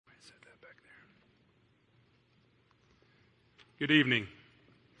Good evening.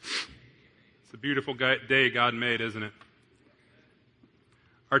 It's a beautiful day God made, isn't it?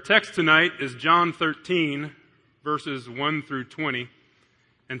 Our text tonight is John 13, verses 1 through 20.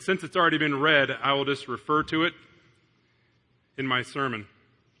 And since it's already been read, I will just refer to it in my sermon.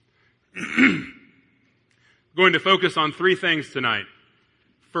 I'm going to focus on three things tonight.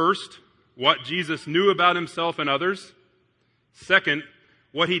 First, what Jesus knew about himself and others. Second,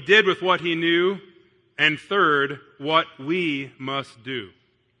 what he did with what he knew. And third, what we must do.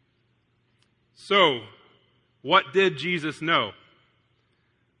 So, what did Jesus know?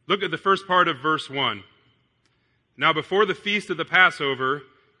 Look at the first part of verse 1. Now before the feast of the Passover,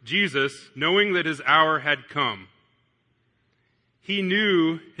 Jesus, knowing that his hour had come. He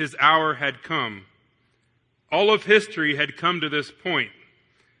knew his hour had come. All of history had come to this point.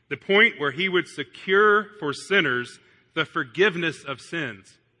 The point where he would secure for sinners the forgiveness of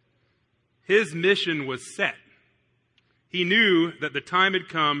sins. His mission was set. He knew that the time had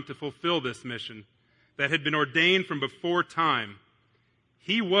come to fulfill this mission that had been ordained from before time.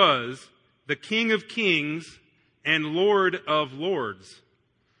 He was the King of Kings and Lord of Lords,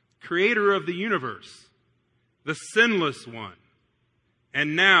 Creator of the universe, the sinless one.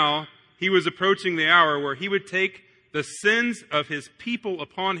 And now he was approaching the hour where he would take the sins of his people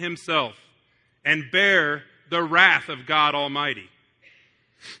upon himself and bear the wrath of God Almighty.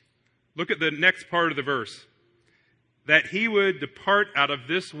 Look at the next part of the verse. That he would depart out of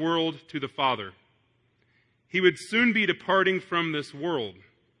this world to the Father. He would soon be departing from this world.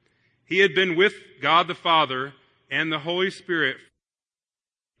 He had been with God the Father and the Holy Spirit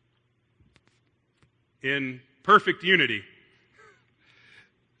in perfect unity.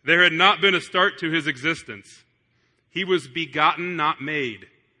 There had not been a start to his existence. He was begotten, not made.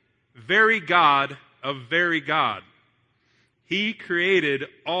 Very God of very God. He created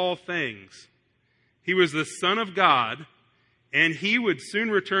all things. He was the Son of God, and he would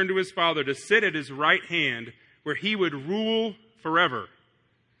soon return to his Father to sit at his right hand, where he would rule forever.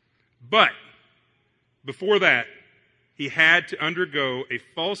 But before that, he had to undergo a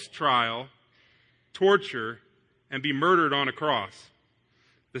false trial, torture, and be murdered on a cross.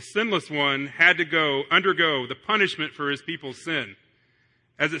 The sinless one had to undergo the punishment for his people's sin.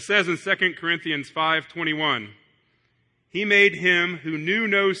 As it says in 2 Corinthians 5:21, he made him who knew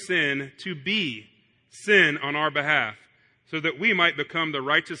no sin to be sin on our behalf, so that we might become the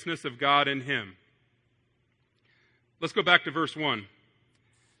righteousness of God in him. Let's go back to verse 1.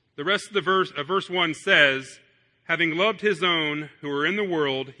 The rest of verse 1 says, having loved his own who were in the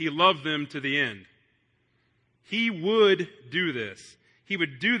world, he loved them to the end. He would do this. He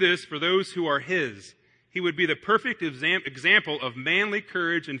would do this for those who are his. He would be the perfect example of manly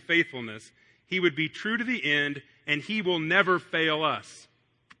courage and faithfulness. He would be true to the end, and he will never fail us.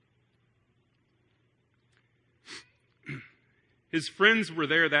 His friends were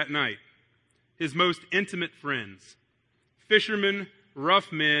there that night, his most intimate friends. Fishermen, rough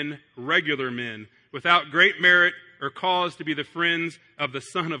men, regular men, without great merit or cause to be the friends of the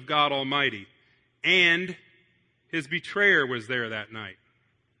Son of God Almighty. And his betrayer was there that night.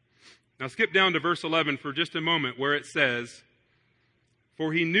 Now skip down to verse 11 for just a moment, where it says,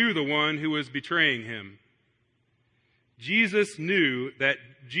 for he knew the one who was betraying him. Jesus knew that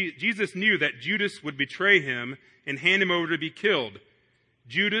Judas would betray him and hand him over to be killed.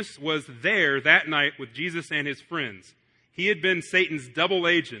 Judas was there that night with Jesus and his friends. He had been Satan's double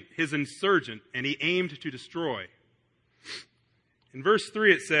agent, his insurgent, and he aimed to destroy. In verse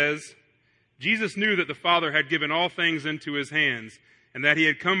 3 it says, Jesus knew that the Father had given all things into his hands, and that he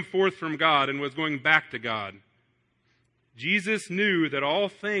had come forth from God and was going back to God. Jesus knew that all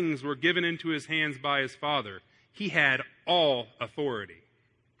things were given into his hands by his Father. He had all authority.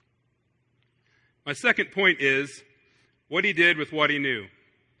 My second point is what he did with what he knew.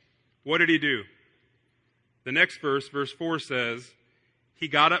 What did he do? The next verse, verse 4 says, he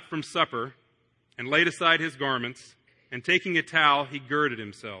got up from supper and laid aside his garments, and taking a towel, he girded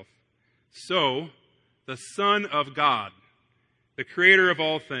himself. So, the Son of God, the Creator of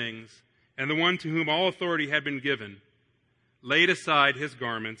all things, and the one to whom all authority had been given, laid aside his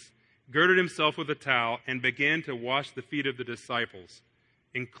garments, girded himself with a towel, and began to wash the feet of the disciples,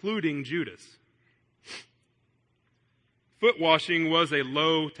 including Judas. Foot washing was a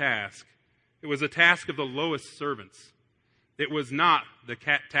low task. It was a task of the lowest servants. It was not the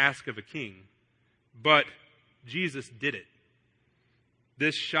task of a king, but Jesus did it.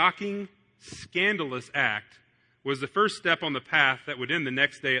 This shocking, scandalous act was the first step on the path that would end the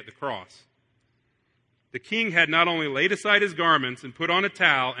next day at the cross. The king had not only laid aside his garments and put on a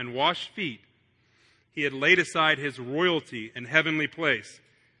towel and washed feet, he had laid aside his royalty and heavenly place,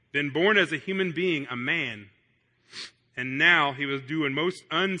 been born as a human being, a man, And now he would do a most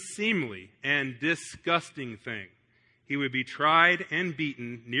unseemly and disgusting thing. He would be tried and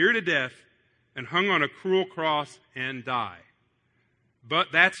beaten near to death and hung on a cruel cross and die.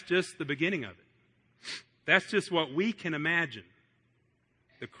 But that's just the beginning of it. That's just what we can imagine.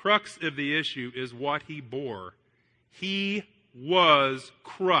 The crux of the issue is what he bore. He was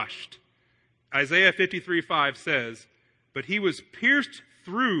crushed. Isaiah 53:5 says, "But he was pierced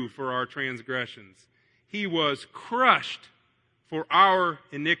through for our transgressions. He was crushed for our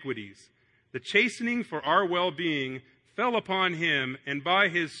iniquities. The chastening for our well-being fell upon him, and by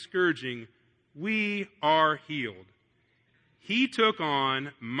his scourging we are healed. He took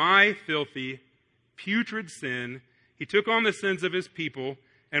on my filthy, putrid sin. He took on the sins of his people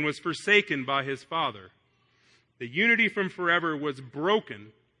and was forsaken by his Father. The unity from forever was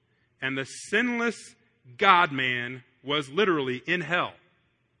broken, and the sinless God-man was literally in hell."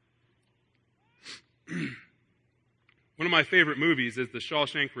 One of my favorite movies is The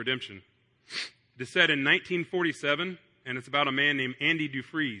Shawshank Redemption. It is set in 1947, and it's about a man named Andy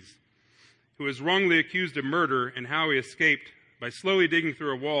Dufresne, who is wrongly accused of murder and how he escaped by slowly digging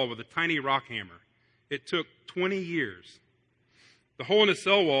through a wall with a tiny rock hammer. It took 20 years. The hole in his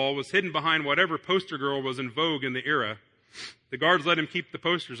cell wall was hidden behind whatever poster girl was in vogue in the era. The guards let him keep the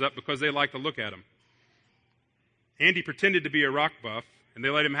posters up because they liked to look at them. Andy pretended to be a rock buff, and they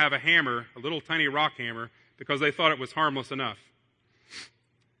let him have a hammer, a little tiny rock hammer, because they thought it was harmless enough.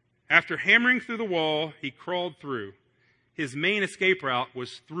 After hammering through the wall, he crawled through. His main escape route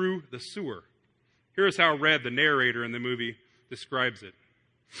was through the sewer. Here's how Red, the narrator in the movie, describes it.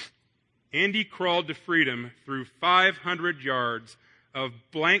 Andy crawled to freedom through 500 yards of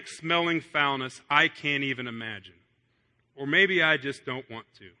blank-smelling foulness I can't even imagine. Or maybe I just don't want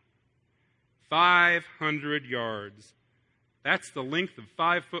to. 500 yards. That's the length of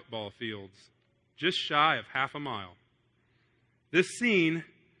 5 football fields, just shy of half a mile. This scene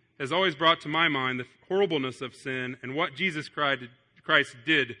has always brought to my mind the horribleness of sin and what Jesus Christ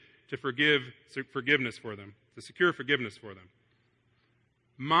did to forgiveness for them, to secure forgiveness for them.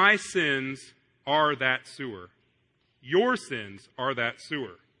 My sins are that sewer. Your sins are that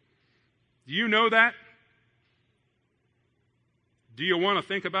sewer. Do you know that? Do you want to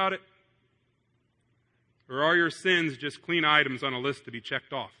think about it? Or are your sins just clean items on a list to be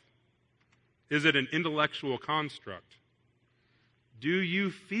checked off? Is it an intellectual construct? Do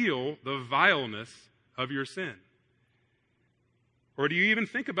you feel the vileness of your sin? Or do you even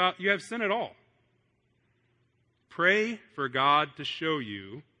think about you have sin at all? Pray for God to show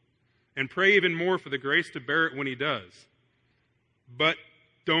you, and pray even more for the grace to bear it when he does. But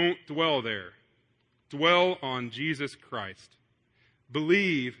don't dwell there. Dwell on Jesus Christ.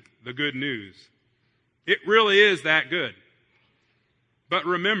 Believe the good news. It really is that good. But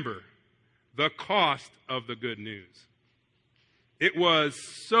remember the cost of the good news. It was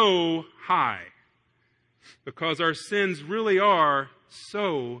so high because our sins really are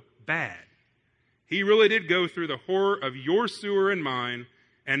so bad. He really did go through the horror of your sewer and mine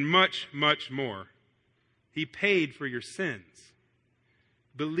and much, much more. He paid for your sins.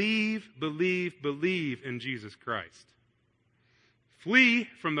 Believe, believe, believe in Jesus Christ. Flee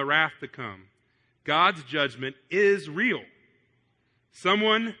from the wrath to come. God's judgment is real.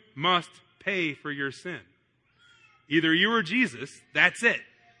 Someone must pay for your sin. Either you or Jesus, that's it.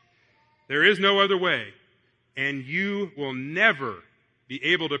 There is no other way. And you will never be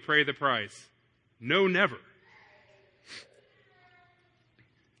able to pay the price. No, never.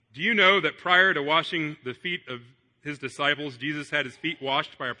 Do you know that prior to washing the feet of his disciples, Jesus had his feet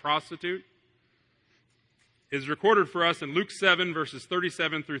washed by a prostitute? It is recorded for us in Luke 7, verses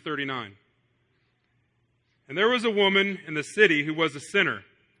 37 through 39. And there was a woman in the city who was a sinner.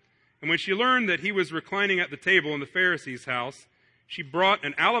 And when she learned that he was reclining at the table in the Pharisee's house, she brought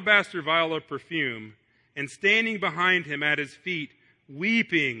an alabaster vial of perfume, and standing behind him at his feet,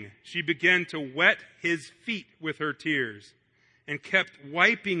 weeping, she began to wet his feet with her tears, and kept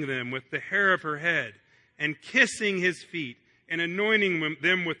wiping them with the hair of her head, and kissing his feet, and anointing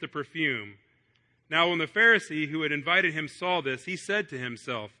them with the perfume. Now when the Pharisee who had invited him saw this, he said to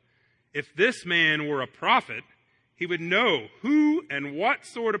himself, "If this man were a prophet, he would know who and what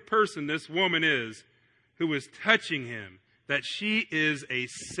sort of person this woman is who is touching him, that she is a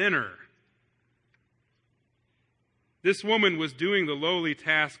sinner." This woman was doing the lowly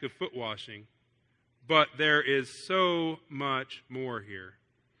task of foot washing, but there is so much more here.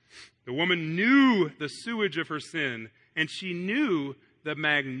 The woman knew the sewage of her sin, and she knew the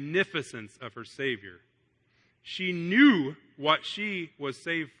magnificence of her Savior. She knew what she was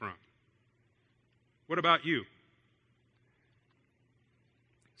saved from. What about you?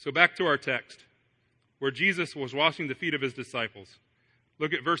 So back to our text. where Jesus was washing the feet of his disciples.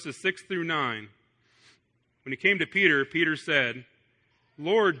 Look at verses 6 through 9. When he came to Peter, Peter said,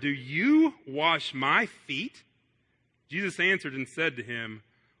 "Lord, do you wash my feet?" Jesus answered and said to him,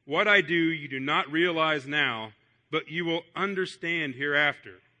 "What I do you do not realize now, but you will understand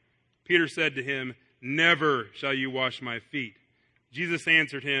hereafter." Peter said to him, "Never shall you wash my feet." Jesus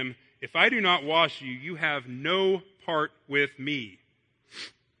answered him, "If I do not wash you, you have no part with me."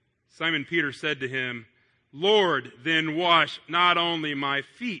 Simon Peter said to him, "Lord, then wash not only my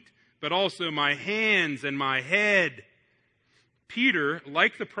feet, but also my hands and my head." Peter,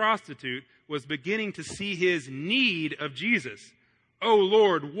 like the prostitute, was beginning to see his need of Jesus. "Oh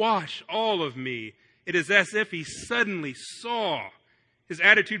Lord, wash all of me." It is as if he suddenly saw. His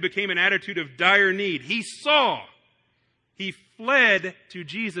attitude became an attitude of dire need. He saw. He fled to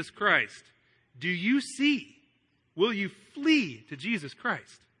Jesus Christ. Do you see? Will you flee to Jesus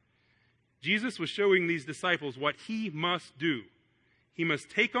Christ? Jesus was showing these disciples what he must do. He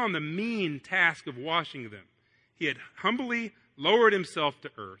must take on the mean task of washing them. He had humbly lowered himself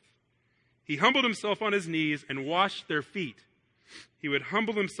to earth. He humbled himself on his knees and washed their feet. He would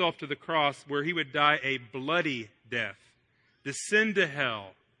humble himself to the cross where he would die a bloody death, descend to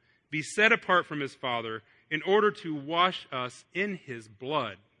hell, be set apart from his Father in order to wash us in his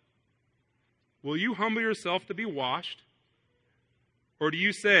blood. Will you humble yourself to be washed? Or do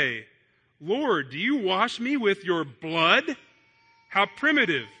you say, "Lord, do you wash me with your blood?" How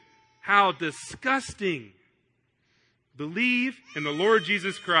primitive, how disgusting. Believe in the Lord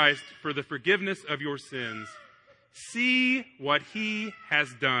Jesus Christ for the forgiveness of your sins. See what he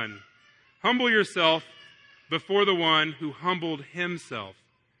has done. Humble yourself before the one who humbled himself,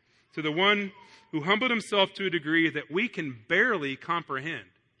 to the one who humbled himself to a degree that we can barely comprehend.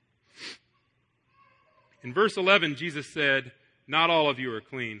 In verse 11, Jesus said, "Not all of you are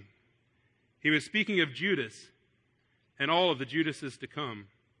clean." He was speaking of Judas and all of the Judases to come.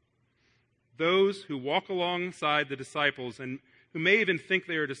 Those who walk alongside the disciples and who may even think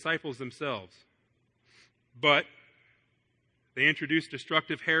they are disciples themselves. But they introduce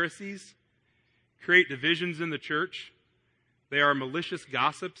destructive heresies, create divisions in the church. They are malicious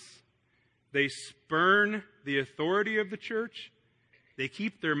gossips. They spurn the authority of the church. They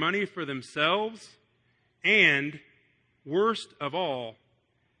keep their money for themselves. And, worst of all,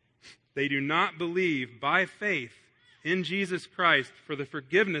 they do not believe by faith in Jesus Christ for the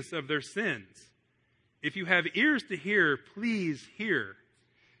forgiveness of their sins. If you have ears to hear, please hear.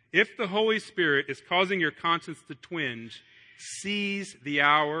 If the Holy Spirit is causing your conscience to twinge, seize the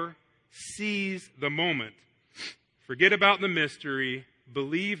hour, seize the moment. Forget about the mystery,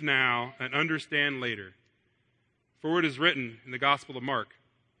 believe now, and understand later. For it is written in the Gospel of Mark,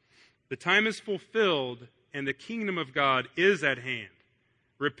 "The time is fulfilled, and the kingdom of God is at hand.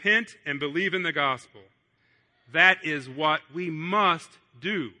 Repent and believe in the gospel." That is what we must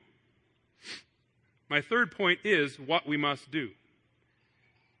do. My third point is what we must do.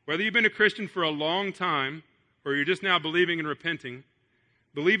 Whether you've been a Christian for a long time or you're just now believing and repenting,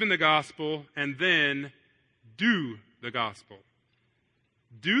 believe in the gospel and then do the gospel.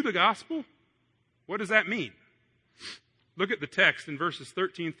 Do the gospel? What does that mean? Look at the text in verses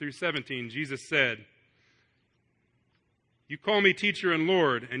 13 through 17. Jesus said, "You call me teacher and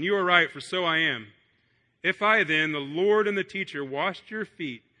Lord, and you are right, for so I am. If I then, the Lord and the teacher, washed your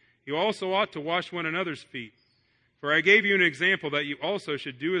feet, you also ought to wash one another's feet. For I gave you an example that you also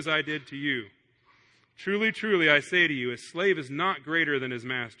should do as I did to you. Truly, truly, I say to you, a slave is not greater than his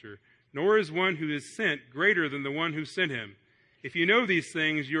master, nor is one who is sent greater than the one who sent him. If you know these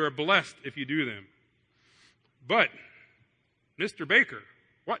things, you are blessed if you do them." But, Mr. Baker,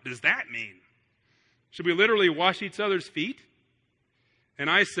 what does that mean? Should we literally wash each other's feet? And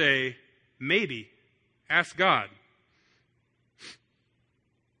I say, maybe. Ask God.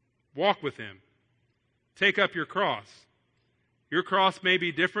 Walk with him. Take up your cross. Your cross may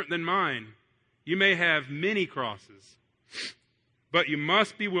be different than mine. You may have many crosses. But you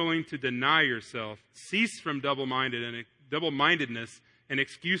must be willing to deny yourself. Cease from double-mindedness and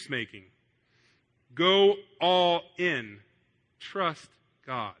excuse-making. Go all in. Trust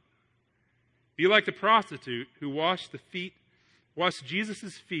God. Be like the prostitute who washed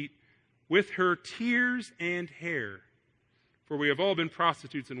Jesus' feet with her tears and hair. For we have all been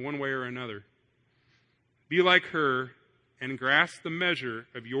prostitutes in one way or another. Be like her and grasp the measure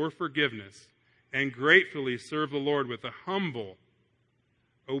of your forgiveness and gratefully serve the Lord with a humble,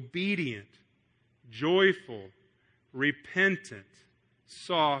 obedient, joyful, repentant,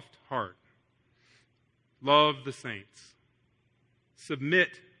 soft heart. Love the saints.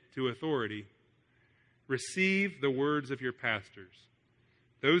 Submit to authority. Receive the words of your pastors,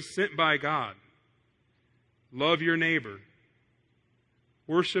 those sent by God. Love your neighbor.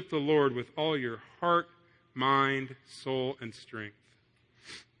 Worship the Lord with all your heart, mind, soul, and strength.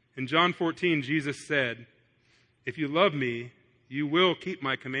 In John 14, Jesus said, if you love me, you will keep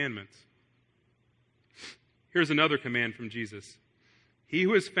my commandments. Here's another command from Jesus. He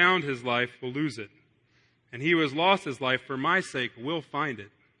who has found his life will lose it, and he who has lost his life for my sake will find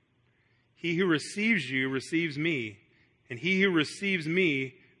it. He who receives you receives me, and he who receives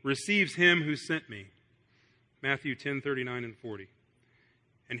me receives him who sent me. Matthew 10:39 and 40.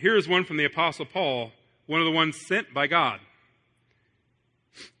 And here is one from the Apostle Paul, one of the ones sent by God.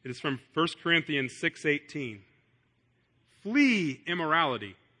 It is from 1 Corinthians 6:18. Flee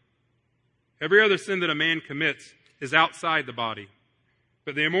immorality. Every other sin that a man commits is outside the body,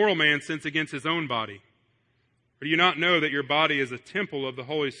 but the immoral man sins against his own body. Or do you not know that your body is a temple of the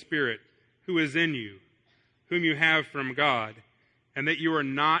Holy Spirit who is in you, whom you have from God, and that you are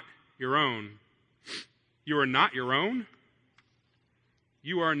not your own? You are not your own?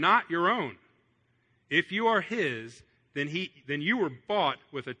 You are not your own. If you are his, then you were bought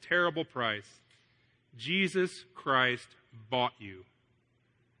with a terrible price. Jesus Christ bought you.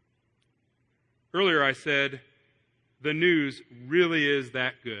 Earlier I said, the news really is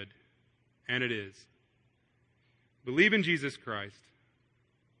that good, and it is. Believe in Jesus Christ.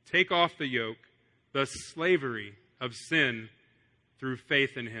 Take off the yoke, the slavery of sin, through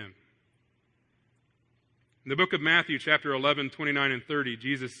faith in him. In the book of Matthew, chapter 11, 29 and 30,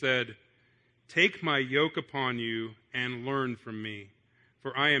 Jesus said, take my yoke upon you and learn from me,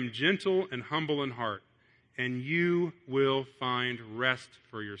 for I am gentle and humble in heart, and you will find rest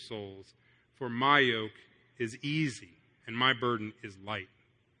for your souls. For my yoke is easy and my burden is light.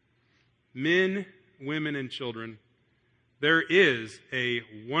 Men, women, and children, there is a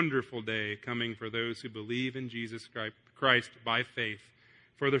wonderful day coming for those who believe in Jesus Christ by faith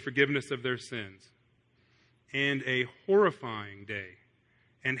for the forgiveness of their sins, and a horrifying day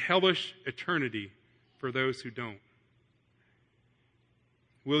and hellish eternity for those who don't.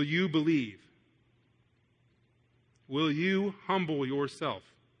 Will you believe? Will you humble yourself?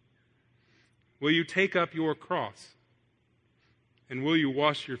 Will you take up your cross? And will you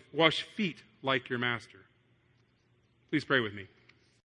wash feet like your master? Please pray with me.